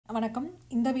வணக்கம்.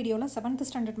 இந்த வீடியோவில் 7th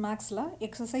ஸ்டாண்டர்ட் மேக்ஸில்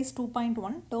எக்ஸசைஸ்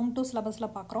 2.1 டேர்ம் 2 சிலபஸில்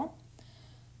பார்க்குறோம்.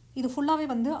 இது ஃபுல்லாகவே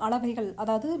அளவைகள்,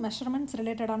 அதாவது மெஷர்மெண்ட்ஸ்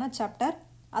ரிலேட்டடான சாப்டர்.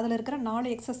 அதில் இருக்கிற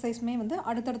 4 எக்ஸசைஸுமே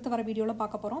அடுத்தடுத்து வர வீடியோவில்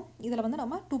பார்க்க போகிறோம். இதில்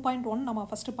நம்ம 2.1 நம்ம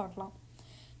ஃபஸ்ட்டு பார்க்கலாம்.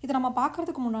 இதை நம்ம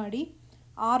பார்க்குறதுக்கு முன்னாடி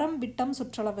ஆரம், விட்டம்,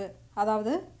 சுற்றளவு,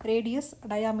 அதாவது ரேடியஸ்,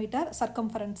 டயாமீட்டர்,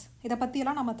 சர்க்கம்ஃபரன்ஸ், இதை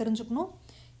பற்றியெல்லாம் நம்ம தெரிஞ்சுக்கணும்.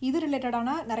 இது ரிலேட்டடான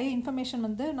நிறைய இன்ஃபர்மேஷன்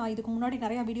நான் இதுக்கு முன்னாடி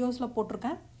நிறையா வீடியோஸில்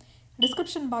போட்டிருக்கேன்.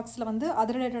 டிஸ்கிரிப்ஷன் பாக்ஸில்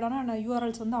அது ரிலேட்டடான நான்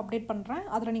யூஆர்எல்ஸ் அப்டேட் பண்ணுறேன்.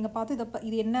 அதில் நீங்கள் பார்த்து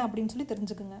இது என்ன அப்படின்னு சொல்லி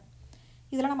தெரிஞ்சுக்குங்க.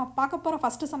 இதில் நம்ம பார்க்க போகிற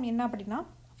ஃபஸ்ட்டு சம் என்ன அப்படின்னா,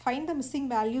 find the missing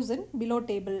values in below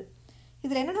table.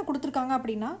 இதில் என்னென்ன கொடுத்துருக்காங்க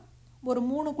அப்படின்னா, ஒரு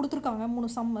 3 கொடுத்துருக்காங்க, 3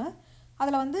 சம்மு.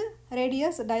 அதில்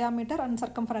ரேடியஸ், டயாமீட்டர் அண்ட்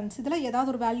சர்க்கம்ஃபரன்ஸ், இதில்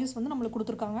ஏதாவது ஒரு வேல்யூஸ் நம்மளுக்கு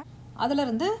கொடுத்துருக்காங்க.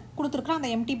 அதிலிருந்து கொடுத்துருக்குற அந்த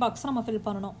எம்டி பாக்ஸை நம்ம ஃபில்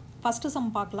பண்ணணும். ஃபஸ்ட்டு சம்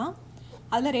பார்க்கலாம்.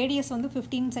 அதில் ரேடியஸ்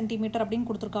 15 சென்டிமீட்டர் அப்படின்னு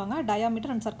கொடுத்துருக்காங்க.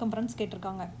 டயாமீட்டர் அண்ட் சர்க்கம்ஃபரன்ஸ்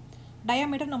கேட்டிருக்காங்க.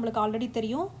 டயாமீட்டர் நம்மளுக்கு ஆல்ரெடி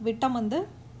தெரியும். விட்டம்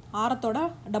ஆரத்தோட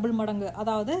டபுள் மடங்கு,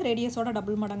 அதாவது ரேடியஸோட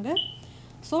டபுள் மடங்கு.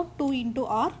 ஸோ 2 ×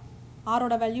 r,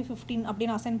 ஆரோட வேல்யூ 15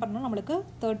 அப்படின்னு அசைன் பண்ணால் நம்மளுக்கு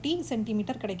 30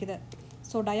 சென்டிமீட்டர் கிடைக்குது.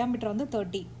 So diameter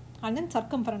 30. அண்ட் தென்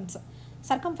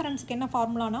சர்க்கம்ஃபரன்ஸுக்கு என்ன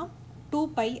ஃபார்முலானா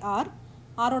 2πr.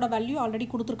 ஆரோட வேல்யூ ஆல்ரெடி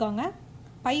கொடுத்துருக்காங்க.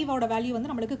 பைவோட வேல்யூ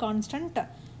நம்மளுக்கு கான்ஸ்டன்ட்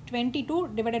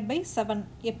 22/7.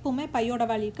 எப்பவுமே பையோட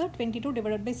வேல்யூக்கு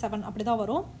 22/7 அப்படி தான்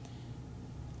வரும்.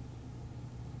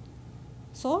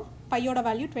 ஸோ பையோட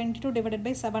வேல்யூ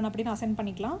 22/7 அப்படின்னு அசைன்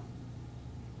பண்ணிக்கலாம்.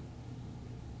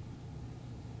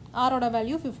 ஆரோட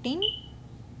வேல்யூ 15.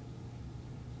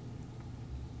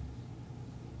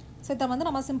 ஸோ இதை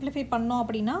நம்ம சிம்பிளிஃபை பண்ணோம்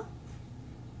அப்படின்னா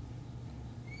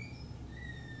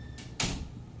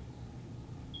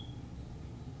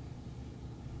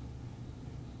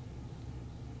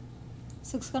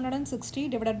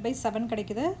 (660/7)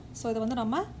 கிடைக்குது. ஸோ இதை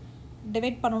நம்ம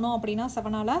டிவைட் பண்ணணும் அப்படின்னா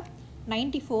 7ஆல்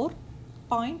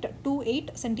 94.28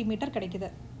 சென்டிமீட்டர் கிடைக்குது.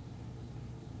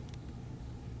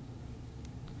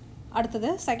 அடுத்தது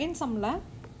செகண்ட் சம்மில்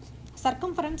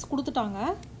சர்க்கம்ஃபரன்ஸ் கொடுத்துட்டாங்க,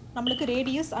 நம்மளுக்கு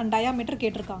ரேடியஸ் அண்ட் டயாமீட்டர்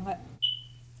கேட்டிருக்காங்க.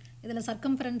 இதில்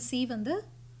சர்க்கம்ஃபரன்ஸ் C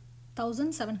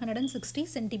 1760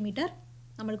 சென்டிமீட்டர்.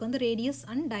 நம்மளுக்கு ரேடியஸ்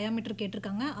அண்ட் டயாமீட்டர்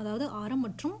கேட்டிருக்காங்க, அதாவது ஆரம்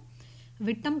மற்றும்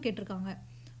விட்டம் கேட்டிருக்காங்க.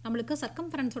 நம்மளுக்கு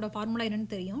சர்க்கம்ஃபரன்ஸோட ஃபார்முலா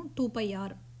என்னன்னு தெரியும்,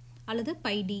 2πr அல்லது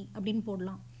πd அப்படின்னு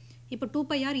போடலாம். இப்போ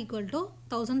 2πr =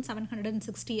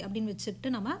 1760 அப்படின்னு வச்சுட்டு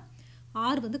நம்ம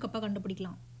r கப்பா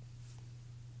கண்டுபிடிக்கலாம்.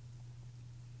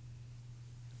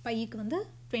 பைக்கு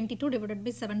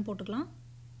 22/7 போட்டுக்கலாம்.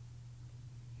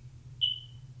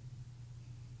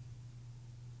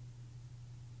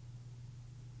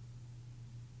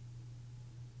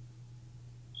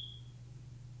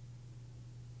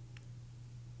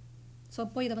 ஸோ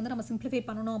அப்போ இதை நம்ம சிம்பிளிஃபை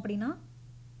பண்ணணும் அப்படின்னா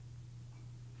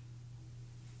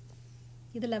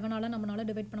இது 11ஆல் நம்மளால்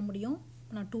டிவைட் பண்ண முடியும்.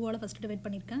 நான் 2ஆல் ஃபஸ்ட்டு டிவைட்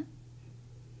பண்ணியிருக்கேன்,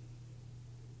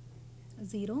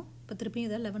 0. இப்போ திருப்பியும்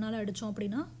இதை 11ஆல் அடித்தோம்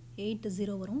அப்படின்னா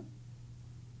 80 வரும்.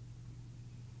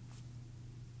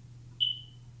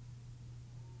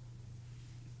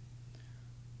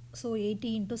 ஸோ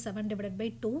 80 ×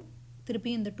 7/2.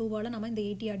 திருப்பியும் இந்த 2ஆல் நம்ம இந்த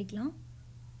 80 அடிக்கலாம்.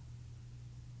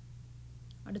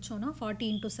 அடித்தோன்னா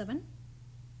 40 × 7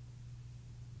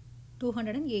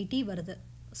 280 வருது.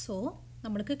 ஸோ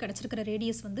நம்மளுக்கு கிடச்சிருக்கிற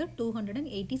ரேடியஸ்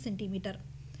 280 சென்டிமீட்டர்.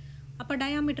 அப்போ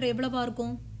டயாமீட்டர் எவ்வளவா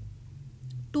இருக்கும்?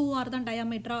 2r தான்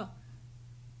டயாமீட்டரா?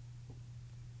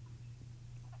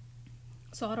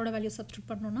 ஸோ ஆரோட வேல்யூ சப்ஸ்டியூட்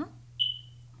பண்ணோன்னா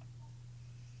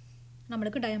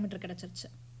நம்மளுக்கு டயாமீட்டர் கிடச்சிருச்சு.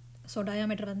 So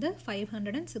diameter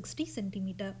 560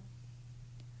 centimetre.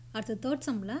 அடுத்து தேர்ட்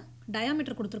சம்மில்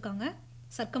டயாமீட்டர் கொடுத்துருக்காங்க,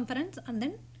 சர்க்கம்ஃபரன்ஸ் அண்ட்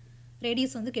தென்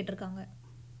ரேடியஸ் கேட்டிருக்காங்க.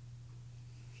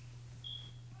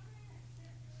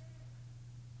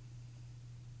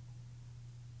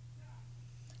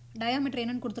 டயாமீட்டர்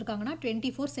என்னன்னு கொடுத்துருக்காங்கன்னா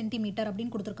 24 சென்டிமீட்டர்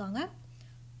அப்படின்னு கொடுத்துருக்காங்க.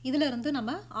 இதில் இருந்து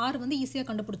நம்ம r ஈஸியாக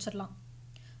கண்டுபிடிச்சிடலாம்.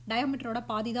 டயாமீட்டரோட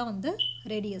பாதி தான்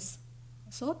radius.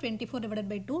 So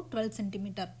 24/2 12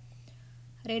 centimetre.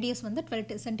 Radius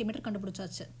 12 centimetre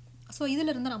கண்டுபிடிச்சாச்சு. ஸோ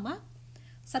இதிலிருந்து நம்ம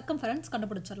சர்க்கம்ஃபரன்ஸ்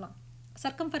கண்டுபிடிச்சிடலாம்.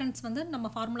 சர்க்கம்ஃபரன்ஸ் நம்ம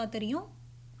ஃபார்முலா தெரியும்,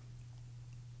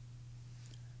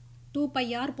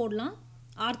 2πr போடலாம்.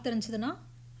 r தெரிஞ்சதுன்னா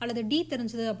அல்லது d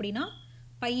தெரிஞ்சது அப்படின்னா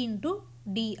π ×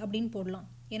 d அப்படின்னு போடலாம்.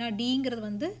 ஏன்னா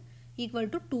டிங்கிறது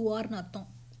ஈக்குவல் டு 2rன்னு அர்த்தம்.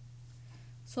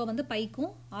 ஸோ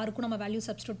பைக்கும் ஆருக்கும் நம்ம வேல்யூ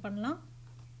சப்ஸ்டியூட் பண்ணலாம்.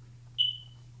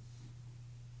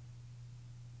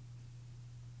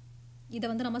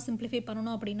 இதை நம்ம சிம்பிளிஃபை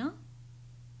பண்ணணும் அப்படின்னா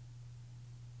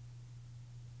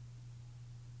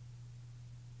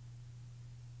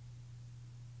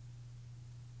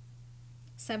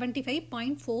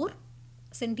 (75.4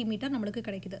 சென்டிமீட்டர் நம்மளுக்கு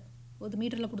கிடைக்குது. ஒரு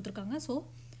மீட்டரில் கொடுத்துருக்காங்க. ஸோ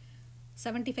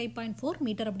 75.4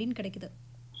 மீட்டர் அப்படின்னு கிடைக்குது.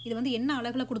 இது வந்து என்ன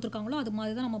அலகில் கொடுத்துருக்காங்களோ அது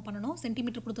மாதிரி தான் நம்ம பண்ணணும்.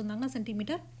 சென்டிமீட்டர் கொடுத்துருந்தாங்கன்னா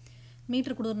சென்டிமீட்டர்,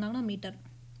 மீட்டர் கொடுத்துருந்தாங்கன்னா மீட்டர்.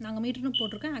 நாங்கள் மீட்டர்னு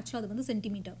போட்டிருக்கேன், ஆக்சுவலாக அது வந்து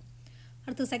சென்டிமீட்டர்.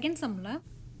 அடுத்து செகண்ட் சம்மில்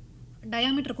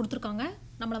டயாமீட்டர் கொடுத்துருக்காங்க,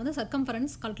 நம்மளை வந்து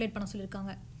சர்க்கம்ஃபரன்ஸ் கால்குலேட் பண்ண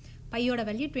சொல்லியிருக்காங்க. பையோட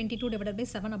வேல்யூ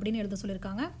 22/7 அப்படின்னு எழுத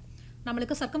சொல்லியிருக்காங்க.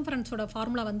 நம்மளுக்கு சர்க்கம்ஃபரன்ஸோட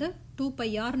ஃபார்முலா வந்து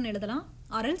 2πrன்னு எழுதலாம்,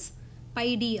 ஆர்எல்ஸ்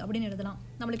πd அப்படின்னு எழுதலாம்.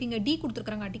 நம்மளுக்கு இங்கே d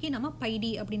கொடுத்துருக்குறாங்காட்டிக்கு நம்ம πd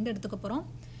அப்படின்னு எடுத்துக்க போகிறோம்.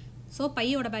 ஸோ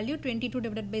பையோட வேல்யூ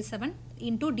 22/7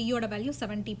 இன்டூ டியோட வேல்யூ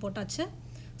 70 போட்டாச்சு.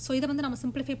 ஸோ இதை வந்து நம்ம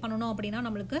சிம்பிளிஃபை பண்ணணும் அப்படின்னா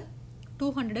நம்மளுக்கு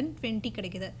 220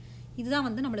 கிடைக்குது. இதுதான்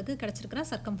வந்து நம்மளுக்கு கிடச்சிருக்கிற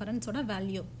சர்க்கம்ஃபரன்ஸோட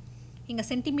வேல்யூ. இங்கே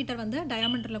சென்டிமீட்டர் வந்து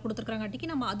டயாமீட்டரில் கொடுத்துருக்குறாங்காட்டிக்கு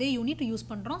நம்ம அதே யூனிட் யூஸ்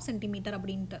பண்ணுறோம், சென்டிமீட்டர்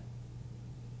அப்படின்ட்டு.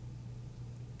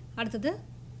 அடுத்தது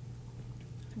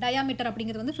டயாமீட்டர்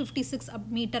அப்படிங்கிறது வந்து 56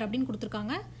 மீட்டர் அப்படின்னு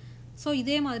கொடுத்துருக்காங்க. ஸோ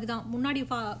இதே மாதிரி தான் முன்னாடி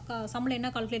சம்மில் என்ன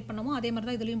கால்குலேட் பண்ணமோ அதே மாதிரி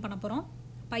தான் இதுலேயும் பண்ண போகிறோம்.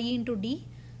 பை இன்டூ டி,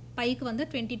 பைக்கு வந்து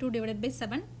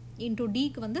 22/7 இன்டூ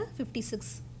டிக்கு வந்து 56.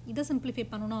 இதை சிம்பிளிஃபை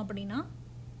பண்ணணும் அப்படின்னா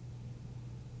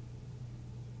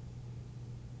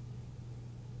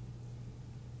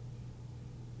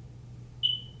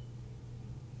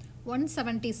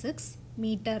 176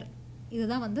 மீட்டர்.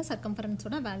 இதுதான் வந்து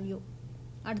சர்க்கம்ஃபரன்ஸோட வேல்யூ.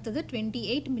 அடுத்தது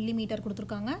 28 மில்லிமீட்டர்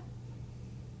கொடுத்துருக்காங்க.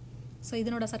 ஸோ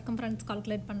இதனோட சர்க்கம்ஃபரன்ஸ்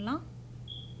கால்குலேட் பண்ணலாம்.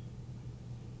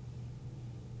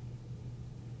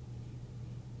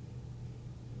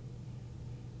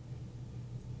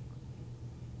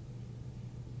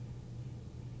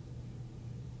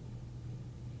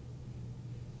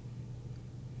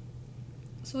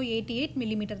 ஸோ 88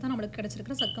 மில்லிமீட்டர் தான் நம்மளுக்கு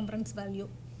கிடச்சிருக்கிற சர்க்கம்ஃபரன்ஸ் வேல்யூ.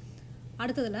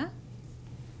 அடுத்ததில்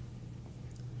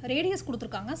ரேடியஸ்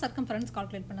கொடுத்துருக்காங்க, சர்க்கம்ஃபரன்ஸ்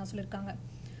கால்குலேட் பண்ண சொல்லியிருக்காங்க.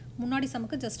 முன்னாடி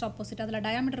சமுக்கு ஜஸ்ட் ஆப்போசிட். அதில்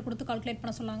டயாமீட்டர் கொடுத்து கால்குலேட்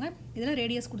பண்ண சொன்னாங்க, இதில்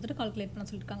ரேடியஸ் கொடுத்துட்டு கால்குலேட் பண்ண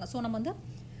சொல்லியிருக்காங்க. ஸோ நம்ம வந்து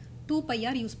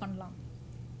 2πr யூஸ் பண்ணலாம்.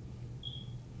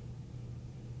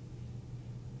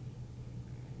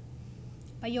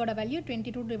 பையோட வேல்யூ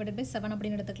 22/7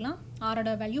 அப்படின்னு எடுத்துக்கலாம்.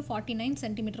 ஆரோட வேல்யூ 49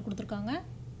 சென்டிமீட்டர் கொடுத்துருக்காங்க.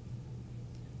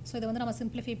 ஸோ இதை வந்து நம்ம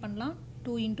சிம்பிளிஃபை பண்ணலாம்.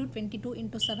 2 × 22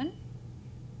 × 7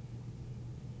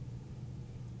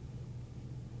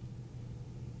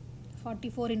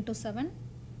 44 × 7.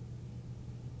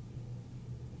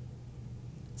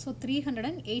 ஸோ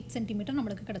 308 சென்டிமீட்டர்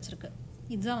நம்மளுக்கு கிடச்சிருக்கு.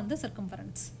 இதுதான் வந்து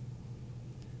சர்க்கம்ஃபரன்ஸ்.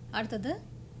 அடுத்தது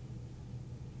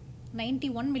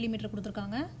 91 மில்லிமீட்டர்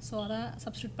கொடுத்துருக்காங்க. ஸோ அதை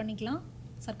சப்ஸ்டியூட் பண்ணிக்கலாம்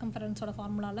சர்க்கம்ஃபரன்ஸோட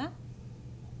ஃபார்முலாவில்.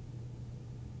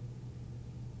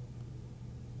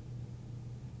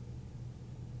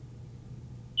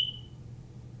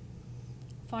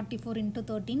 (44 ×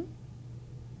 13)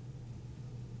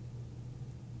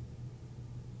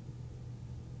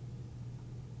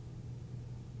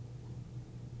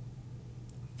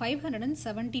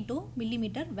 572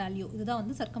 மில்லிமீட்டர் வேல்யூ. இதுதான்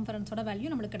வந்து சர்க்கம்ஃபரன்ஸோட வேல்யூ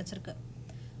நம்மளுக்கு கிடச்சிருக்கு.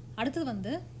 அடுத்தது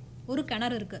வந்து ஒரு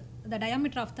கிணறு இருக்குது. த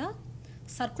diameter of the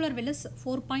circular well is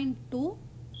 4.2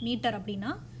 metre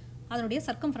அப்படின்னா அதனுடைய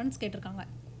சர்க்கம்ஃபரன்ஸ் கேட்டிருக்காங்க.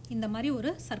 இந்த மாதிரி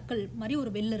ஒரு சர்க்கிள் மாதிரி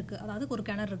ஒரு வெல் இருக்குது, அதாவது ஒரு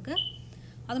கிணறு இருக்குது.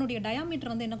 அதனுடைய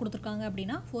டயாமீட்டர் வந்து என்ன கொடுத்துருக்காங்க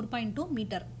அப்படின்னா 4.2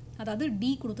 மீட்டர், அதாவது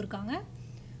டி கொடுத்துருக்காங்க.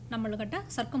 நம்மளுக்கிட்ட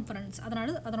சர்க்கம்ஃபரன்ஸ்,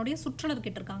 அதனுடைய சுற்றளவு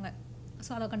கேட்டிருக்காங்க.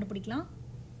 ஸோ அதை கண்டுபிடிக்கலாம்.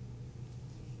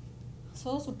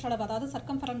 ஸோ சுற்றளவு, அதாவது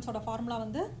சர்க்கம்ஃபரன்ஸோட ஃபார்முலா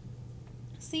வந்து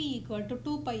C =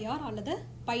 2πr அல்லது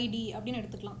πd அப்படின்னு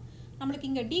எடுத்துக்கலாம். நம்மளுக்கு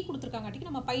இங்கே டி கொடுத்துருக்காங்காட்டிக்கு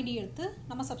நம்ம πd எடுத்து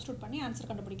நம்ம சப்ஸ்டியூட் பண்ணி ஆன்சர்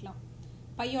கண்டுபிடிக்கலாம்.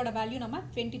 பையோட வேல்யூ நம்ம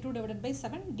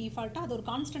 22/7 டிஃபால்ட்டாக, அது ஒரு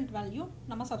கான்ஸ்டன்ட் வேல்யூ,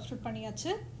 நம்ம சப்ஸ்டியூட்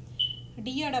பண்ணியாச்சு.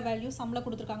 டியோட வேல்யூ சம்மில்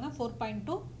கொடுத்துருக்காங்க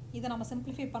 4.2. இதை நம்ம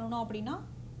சிம்பிளிஃபை பண்ணணும் அப்படின்னா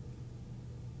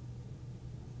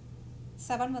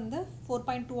 7 வந்து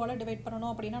 4.2ஆல் டிவைட்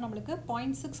பண்ணணும் அப்படின்னா நம்மளுக்கு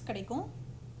 0.6 கிடைக்கும்.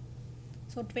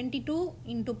 ஸோ 22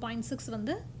 × 0.6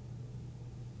 வந்து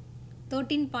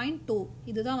 13.2.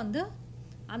 இதுதான் வந்து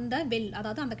அந்த வெல்,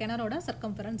 அதாவது அந்த கிணறோட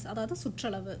சர்க்கம்ஃபரன்ஸ், அதாவது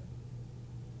சுற்றளவு.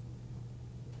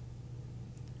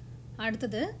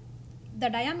 அடுத்தது the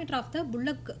diameter of the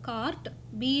bullock cart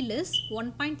wheel is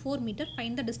 1.4 meter.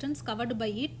 Find the distance covered by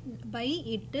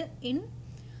it in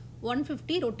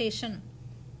 150 rotation.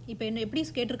 இப்போ என்ன எப்படி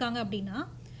கேட்டிருக்காங்க அப்படின்னா,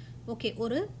 ஓகே,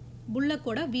 ஒரு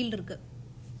புல்லக்கோட வீல் இருக்குது.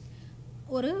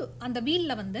 அந்த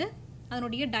வீலில் வந்து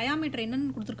அதனுடைய டயாமீட்டர்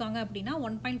என்னன்னு கொடுத்துருக்காங்க அப்படின்னா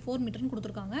 1.4 மீட்டர்னு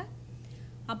கொடுத்துருக்காங்க.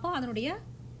 அப்போ அதனுடைய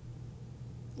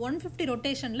 150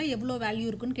 ரொட்டேஷனில் எவ்வளோ வேல்யூ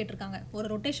இருக்குன்னு கேட்டிருக்காங்க. ஒரு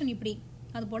ரொட்டேஷன் இப்படி,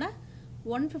 அதுபோல்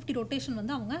 150 ரொட்டேஷன்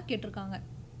வந்து அவங்க கேட்டிருக்காங்க.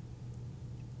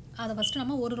 அதை ஃபஸ்ட்டு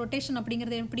நம்ம ஒரு ரொட்டேஷன்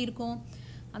அப்படிங்கிறது எப்படி இருக்கும்,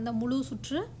 அந்த முழு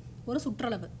சுற்று ஒரு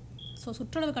சுற்றளவு. ஸோ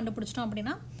சுற்றளவு கண்டுபிடிச்சிட்டோம்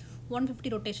அப்படின்னா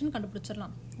 150 ரொட்டேஷன்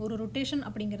கண்டுபிடிச்சிடலாம். ஒரு ரொட்டேஷன்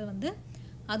அப்படிங்கிறது வந்து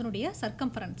அதனுடைய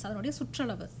சர்க்கம்ஃபரன்ஸ், அதனுடைய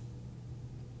சுற்றளவு.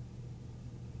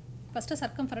 ஃபஸ்ட்டு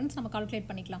சர்க்கம்ஃபரன்ஸ் நம்ம கால்குலேட்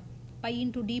பண்ணிக்கலாம். பை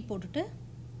இன்டூ டி போட்டுட்டு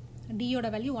டியோட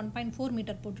வேல்யூ 1.4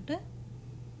 மீட்டர் போட்டுட்டு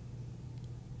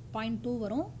 0.2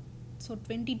 வரும். ஸோ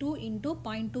 22 ×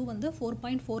 0.2 வந்து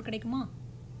 4.4 கிடைக்குமா?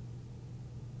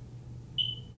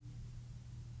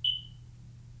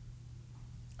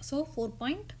 ஸோ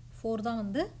 4.4 தான்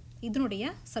வந்து இதனுடைய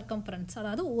சர்க்கம்ஃபரன்ஸ்,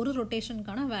 அதாவது ஒரு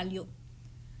ரொட்டேஷனுக்கான வேல்யூ.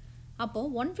 அப்போது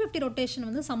 150 ரொட்டேஷன்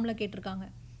வந்து சம்மில் கேட்டிருக்காங்க.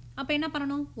 அப்போ என்ன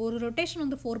பண்ணணும், ஒரு ரொட்டேஷன்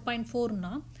வந்து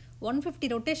 4.4னா 150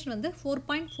 ரொட்டேஷன் வந்து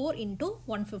 4.4 இன்ட்டு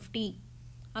 150,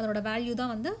 அதனோட வேல்யூ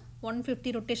தான் வந்து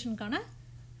 150 ரொட்டேஷனுக்கான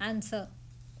answer.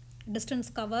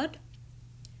 Distance covered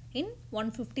in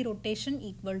 150 rotation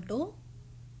equal to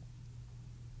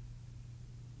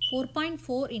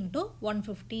 4.4 into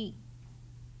 150,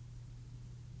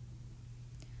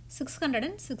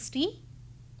 660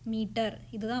 metre.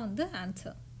 இதுதான் வந்து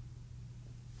ஆன்சர்.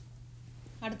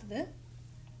 அடுத்தது,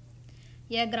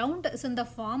 a ground is in the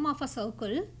form of a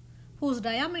circle whose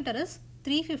diameter is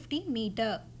 350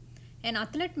 meter. An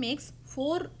athlete makes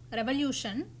 4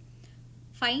 revolution.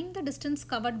 Find the distance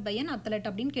covered by an athlete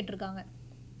அப்படின்னு கேட்டிருக்காங்க.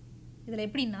 இதில்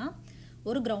எப்படின்னா,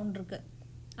 ஒரு ground இருக்குது,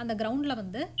 அந்த கிரவுண்டில்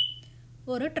வந்து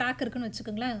ஒரு ட்ராக் இருக்குன்னு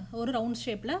வச்சுக்கோங்களேன். ஒரு ரவுண்ட்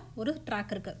ஷேப்பில் ஒரு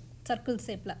ட்ராக் இருக்குது, சர்க்கிள்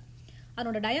ஷேப்பில்.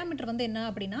 அதனோட டயாமீட்டர் வந்து என்ன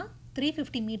அப்படின்னா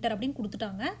 350 மீட்டர் அப்படின்னு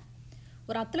கொடுத்துட்டாங்க.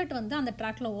 ஒரு அத்லெட் வந்து அந்த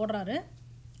ட்ராக்கில் ஓடுறாரு.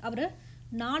 அவர்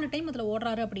 4 டைம் அதில்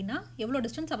ஓடுறாரு அப்படின்னா எவ்வளோ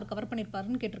டிஸ்டன்ஸ் அவர் கவர்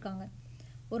பண்ணியிருப்பாருன்னு கேட்டிருக்காங்க.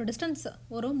 ஒரு டிஸ்டன்ஸ்,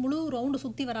 ஒரு முழு ரவுண்டு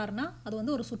சுற்றி வராருன்னா அது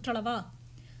வந்து ஒரு சுற்றளவா.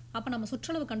 அப்போ நம்ம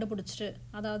சுற்றளவு கண்டுபிடிச்சிட்டு,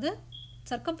 அதாவது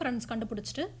சர்க்கம்ஃபரன்ஸ்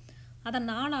கண்டுபிடிச்சிட்டு அதை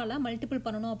 4ஆல் மல்டிபிள்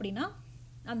பண்ணணும் அப்படின்னா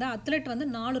அந்த அத்லெட் வந்து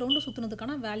 4 ரவுண்டு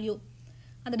சுற்றுனதுக்கான வேல்யூ,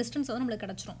 அந்த டிஸ்டன்ஸ் வந்து நம்மளுக்கு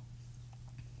கிடச்சிரும்.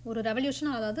 ஒரு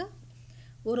ரெவல்யூஷன், அதாவது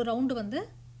ஒரு ரவுண்டு வந்து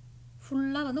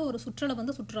ஃபுல்லாக வந்து ஒரு சுற்றளவு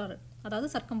வந்து சுற்றுறாரு, அதாவது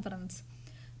சர்க்கம்ஃபரன்ஸ்.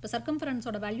 இப்போ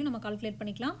சர்க்கம்ஃபரன்ஸோட வேல்யூ நம்ம கால்குலேட்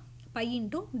பண்ணிக்கலாம். Pi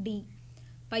into D.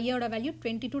 பையோட வேல்யூ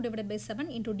 22/7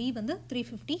 இன்ட்டு டி வந்து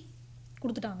 350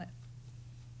 கொடுத்துட்டாங்க.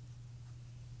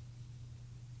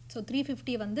 ஸோ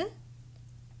 350 வந்து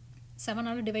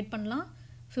 7ஆல் டிவைட் பண்ணலாம்,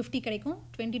 50 கிடைக்கும்.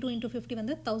 22 இன்ட்டு 50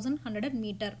 வந்து 1100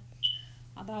 மீட்டர்.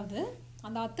 அதாவது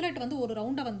அந்த அத்லெட் வந்து ஒரு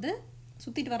ரவுண்டை வந்து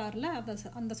சுற்றிட்டு வராருல,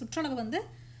 அந்த சுற்றளவு வந்து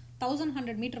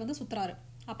 1100 மீட்டர் வந்து சுற்றுறாரு.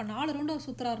 அப்போ 4 ரவுண்டு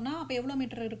சுற்றுறாருன்னா அப்போ எவ்வளோ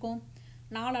மீட்டர் இருக்கும்,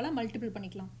 4ஆல் மல்டிபிள்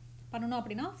பண்ணிக்கலாம். பண்ணணும்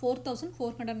அப்படின்னா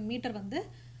 4400 மீட்டர் வந்து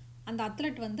அந்த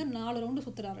அத்லெட் வந்து 4 ரவுண்டு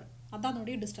சுற்றுறாரு. அதுதான்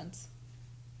அதனுடைய டிஸ்டன்ஸ்.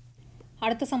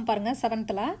 அடுத்த சம் பாருங்கள்.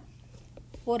 7th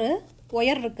ஒரு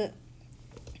ஒயர் இருக்குது.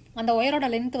 அந்த ஒயரோட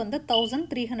லென்த் வந்து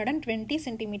 1320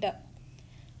 சென்டிமீட்டர்.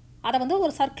 அதை வந்து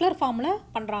ஒரு சர்க்குலர் ஃபார்மில்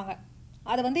பண்ணுறாங்க.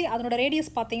 அது வந்து அதனோட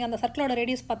ரேடியஸ் பார்த்தீங்க, அந்த சர்க்கிளோட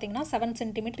ரேடியஸ் பார்த்தீங்கன்னா 7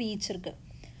 சென்டிமீட்டர் ஈச் இருக்குது.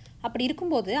 அப்படி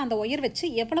இருக்கும்போது அந்த ஒயர் வச்சு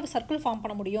எவ்வளவு சர்க்கிள் ஃபார்ம்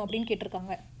பண்ண முடியும் அப்படின்னு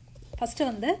கேட்டிருக்காங்க. ஃபஸ்ட்டு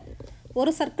வந்து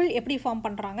ஒரு சர்க்கிள் எப்படி ஃபார்ம்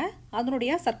பண்ணுறாங்க,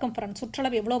 அதனுடைய சர்க்கம்ஃபரன்ஸ்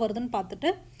சுற்றளவு எவ்வளோ வருதுன்னு பார்த்துட்டு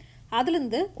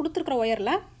அதுலேருந்து கொடுத்துருக்குற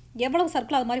ஒயரில் எவ்வளவு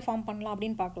சர்க்கிள் அது மாதிரி ஃபார்ம் பண்ணலாம்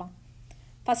அப்படின்னு பார்க்கலாம்.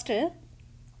 ஃபஸ்ட்டு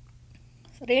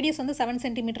ரேடியஸ் வந்து 7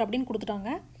 சென்டிமீட்டர் அப்படின்னு கொடுத்துட்டாங்க.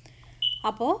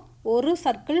 அப்போது ஒரு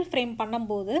சர்க்கிள் ஃப்ரேம்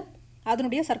பண்ணும்போது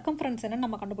அதனுடைய சர்க்கம்ஃபரன்ஸ் என்னன்னு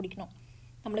நம்ம கண்டுபிடிக்கணும்.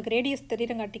 நம்மளுக்கு ரேடியஸ்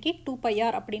தெரியறங்காட்டிக்கு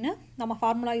 2πr அப்படின்னு நம்ம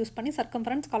ஃபார்முலா யூஸ் பண்ணி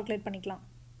சர்க்கம்ஃபரன்ஸ் கால்குலேட் பண்ணிக்கலாம்.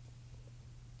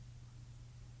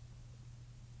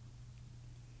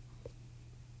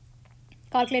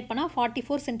 கால்குலேட் பண்ணால்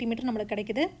 44 சென்டிமீட்டர் நம்மளுக்கு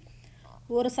கிடைக்குது.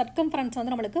 ஒரு சர்க்கம்ஃபரன்ஸ்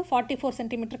வந்து நம்மளுக்கு 44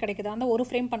 சென்டிமீட்டர் கிடைக்குது அந்த ஒரு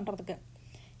ஃப்ரேம் பண்ணுறதுக்கு.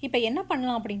 இப்போ என்ன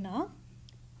பண்ணலாம் அப்படின்னா,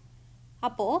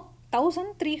 அப்போது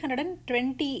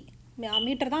 1320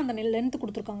 மீட்டர் தான் அந்த லென்த்து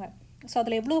கொடுத்துருக்காங்க. ஸோ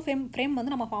அதில் எவ்வளோ ஃப்ரேம்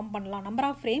வந்து நம்ம ஃபார்ம் பண்ணலாம். Number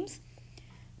of frames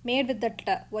mat with that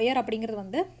wire அப்படிங்கிறது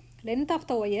வந்து length of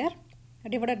the wire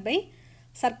divided by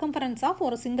circumference of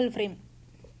ஒரு சிங்கிள் ஃப்ரேம்,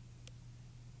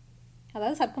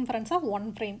 அதாவது circumference of one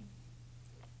frame.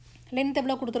 Length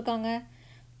எவ்வளோ கொடுத்துருக்காங்க,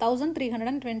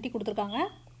 1320 கொடுத்துருக்காங்க.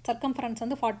 சர்க்கம்ஃபரன்ஸ்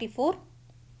வந்து 44.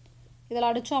 இதில்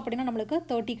அடித்தோம் அப்படின்னா நம்மளுக்கு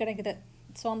 30 கிடைக்குது.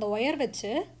 ஸோ அந்த ஒயர்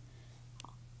வச்சு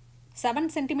 7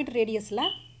 சென்டிமீட்டர் ரேடியஸில்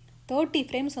 30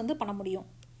 ஃப்ரேம்ஸ் வந்து பண்ண முடியும்.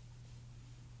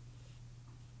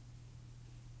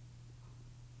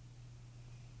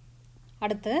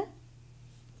 அடுத்து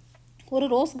ஒரு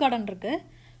ரோஸ் கார்டன் இருக்குது.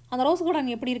 அந்த ரோஸ்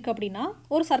கார்டன் எப்படி இருக்குது அப்படின்னா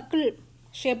ஒரு சர்க்கிள்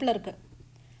ஷேப்பில் இருக்குது.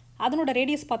 அதனோட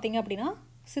ரேடியஸ் பார்த்திங்க அப்படின்னா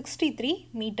 63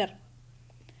 மீட்டர்.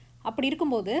 அப்படி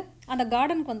இருக்கும்போது அந்த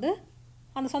கார்டனுக்கு வந்து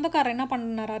அந்த சொந்தக்காரர் என்ன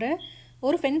பண்ணுறாரு,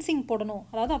 ஒரு ஃபென்சிங் போடணும்,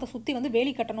 அதாவது அதை சுற்றி வந்து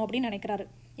வேலி கட்டணும் அப்படின்னு நினைக்கிறாரு.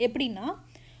 எப்படின்னா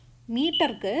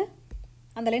மீட்டருக்கு,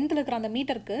 அந்த லென்த்தில் இருக்கிற அந்த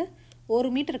மீட்டருக்கு ஒரு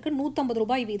மீட்டருக்கு 150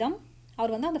 ரூபாய் வீதம்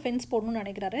அவர் வந்து அந்த ஃபென்ஸ் போடணும்னு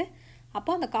நினைக்கிறாரு.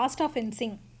 அப்போ அந்த காஸ்ட் ஆஃப்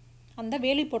ஃபென்சிங், அந்த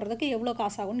வேலி போடுறதுக்கு எவ்வளோ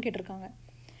காசு ஆகும்னு கேட்டிருக்காங்க.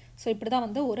 ஸோ இப்படி தான்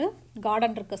வந்து ஒரு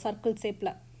கார்டன் இருக்குது சர்க்கிள்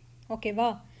ஷேப்பில். ஓகேவா?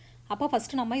 அப்போ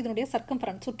ஃபஸ்ட்டு நம்ம இதனுடைய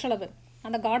சர்க்கம்ஃபரன்ஸ் சுற்றளவு,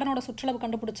 அந்த கார்டனோட சுற்றளவு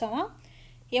கண்டுபிடிச்சாதான்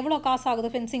எவ்வளோ காசு ஆகுது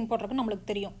ஃபென்சிங் போடுறதுக்குன்னு நம்மளுக்கு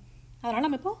தெரியும். அதனால்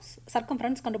நம்ம இப்போ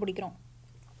சர்க்கம்ஃபரன்ஸ் கண்டுபிடிக்கிறோம்.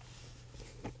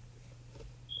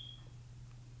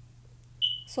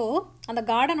 ஸோ அந்த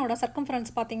கார்டனோட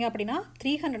சர்க்கம்ஃபரன்ஸ் பார்த்தீங்க அப்படின்னா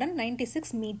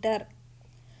 396 மீட்டர்.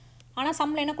 ஆனால்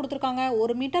சம்மில் என்ன கொடுத்துருக்காங்க,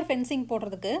 ஒரு மீட்டர் ஃபென்சிங்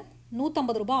போடுறதுக்கு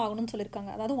 150 ரூபா ஆகணும்னு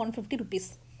சொல்லியிருக்காங்க, அதாவது 150 ருபீஸ்.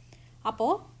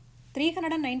 அப்போது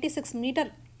 396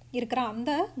 மீட்டர் இருக்கிற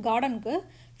அந்த கார்டனுக்கு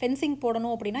ஃபென்சிங்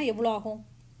போடணும் அப்படின்னா எவ்வளோ ஆகும்?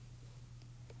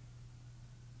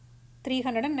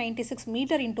 396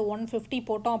 மீட்டர் இன்ட்டு 150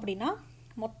 போட்டோம் அப்படின்னா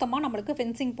மொத்தமாக நம்மளுக்கு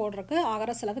ஃபென்சிங் போடுறதுக்கு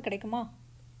ஆகிற செலவு கிடைக்குமா?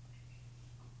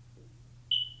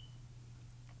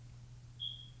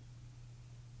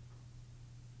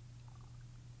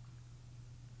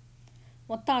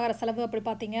 மொத்த ஆகிற செலவு அப்படி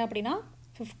பார்த்தீங்க அப்படின்னா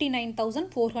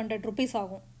 59,400 rupees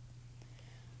ஆகும்.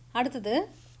 அடுத்தது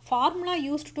formula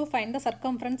used to find the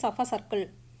circumference of a circle.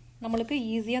 நம்மளுக்கு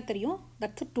ஈஸியாக தெரியும்,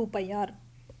 தட்ஸ் 2πr.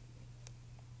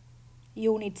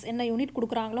 யூனிட்ஸ் என்ன யூனிட்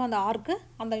கொடுக்குறாங்களோ அந்த ஆர்க்கு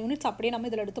அந்த யூனிட்ஸ் அப்படியே நம்ம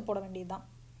இதில் எடுத்து போட வேண்டியது தான்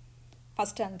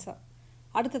ஃபஸ்ட் ஆன்சர்.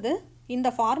 அடுத்தது இந்த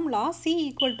ஃபார்முலா C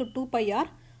 = 2πr.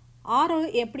 ஆர்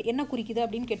எப்படி என்ன குறிக்குது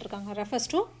அப்படின்னு கேட்டிருக்காங்க.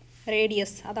 ரெஃபர்ஸ் டு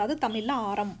ரேடியஸ், அதாவது தமிழில்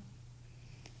ஆரம்.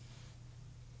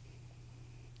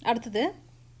 அடுத்தது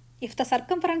if the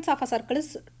circumference of a circle is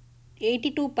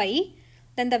 82π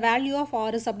then the value of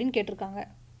r is அப்படின்னு கேட்டிருக்காங்க.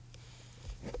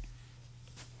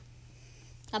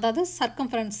 அதாவது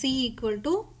circumference C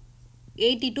 =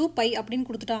 82π அப்படின்னு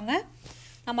கொடுத்துட்டாங்க.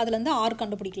 நம்ம அதுலேருந்து r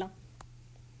கண்டுபிடிக்கலாம்.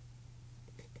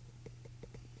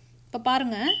 இப்போ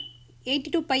பாருங்கள்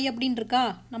 82π அப்படின்னு இருக்கா,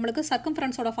 நம்மளுக்கு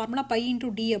சர்க்கம்ஃபரன்ஸோட ஃபார்முலா π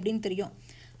 × d அப்படின்னு தெரியும்.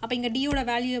 அப்போ இங்கே d ஓட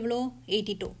வேல்யூ எவ்வளோ?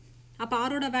 82. அப்போ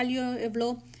ஆரோட வேல்யூ எவ்வளோ?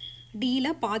 dல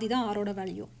பாதி தான் ஆரோட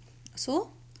value. So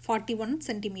 41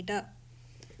 centimetre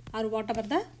R what ever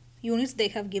the units they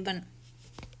have given.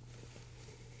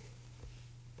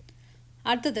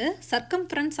 அடுத்தது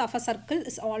circumference of a circle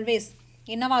is always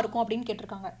என்னவா இருக்கும் அப்படின்னு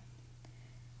கேட்டிருக்காங்க.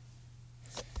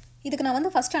 இதுக்கு நான்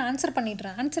வந்து ஃபஸ்ட்டு ஆன்சர்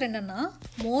பண்ணிடுறேன். ஆன்சர் என்னென்னா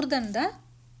மோர்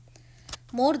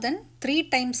தென் 3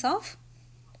 times ஆஃப்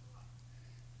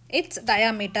இட்ஸ்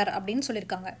டயாமீட்டர் அப்படின்னு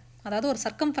சொல்லியிருக்காங்க. அதாவது ஒரு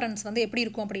சர்க்கம்ஃபரன்ஸ் வந்து எப்படி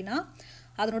இருக்கும் அப்படின்னா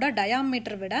அதனோட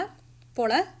டயாமீட்டர் விட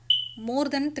போல்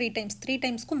மோர் தென் 3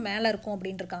 டைம்ஸ்க்கும் மேலே இருக்கும்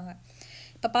அப்படின்ட்டு இருக்காங்க.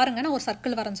 இப்போ பாருங்கள், நான் ஒரு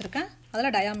சர்க்கிள் வரைஞ்சிருக்கேன்,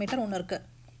 அதில் டயாமீட்டர் ஒன்று இருக்குது.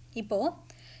 இப்போது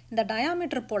இந்த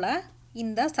டயாமீட்டர் போல்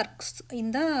இந்த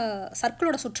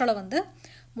சர்க்கிளோட சுற்றளவு வந்து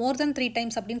மோர் தென் 3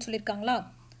 times அப்படின்னு சொல்லியிருக்காங்களா.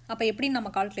 அப்போ எப்படின்னு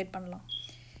நம்ம கால்குலேட் பண்ணலாம்.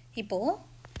 இப்போது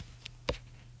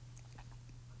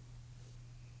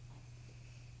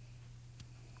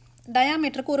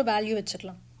டயாமீட்டருக்கு ஒரு வேல்யூ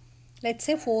வச்சுக்கலாம், லெட்ஸ்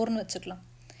சே 4ன்னு வச்சுக்கலாம்.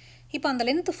 இப்போ அந்த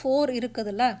லென்த்து 4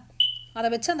 இருக்குதுல்ல, அதை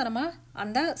வச்சு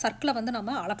அந்த சர்க்கிளை வந்து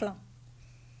நம்ம அளக்கலாம்.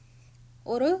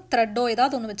 ஒரு த்ரெட்டோ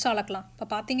ஏதாவது ஒன்று வச்சு அளக்கலாம். இப்போ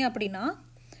பார்த்தீங்க அப்படின்னா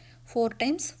 4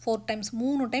 times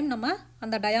 3 டைம் நம்ம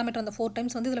அந்த டயாமீட்டர் அந்த 4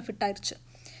 times வந்து இதில் ஃபிட் ஆயிடுச்சு.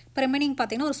 இப்போ ரிமைனிங்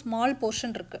பார்த்தீங்கன்னா ஒரு ஸ்மால்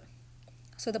போர்ஷன் இருக்குது.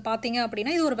 ஸோ இதை பார்த்தீங்க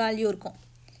அப்படின்னா இது ஒரு வேல்யூ இருக்கும்.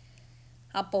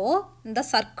 அப்போது இந்த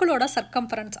சர்க்கிளோட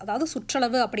சர்க்கம்ஃபரன்ஸ் அதாவது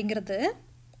சுற்றளவு அப்படிங்கிறது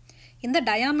இந்த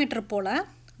டயாமீட்டர் போல்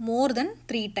மோர் தென்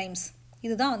 3 times.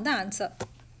 இதுதான் வந்து ஆன்சர்.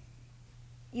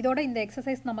 இதோட இந்த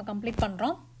எக்ஸசைஸ் நம்ம கம்ப்ளீட்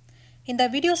பண்ணுறோம். இந்த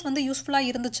வீடியோஸ் வந்து யூஸ்ஃபுல்லாக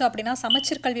இருந்துச்சு அப்படின்னா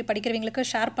சமச்சீர் கல்வி படிக்கிறவங்களுக்கு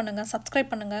ஷேர் பண்ணுங்கள்,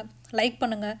 சப்ஸ்கிரைப் பண்ணுங்கள், லைக்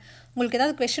பண்ணுங்கள். உங்களுக்கு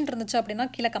ஏதாவது கொஸ்டின் இருந்துச்சு அப்படின்னா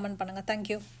கீழே கமெண்ட் பண்ணுங்கள்.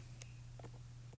 தேங்க்யூ.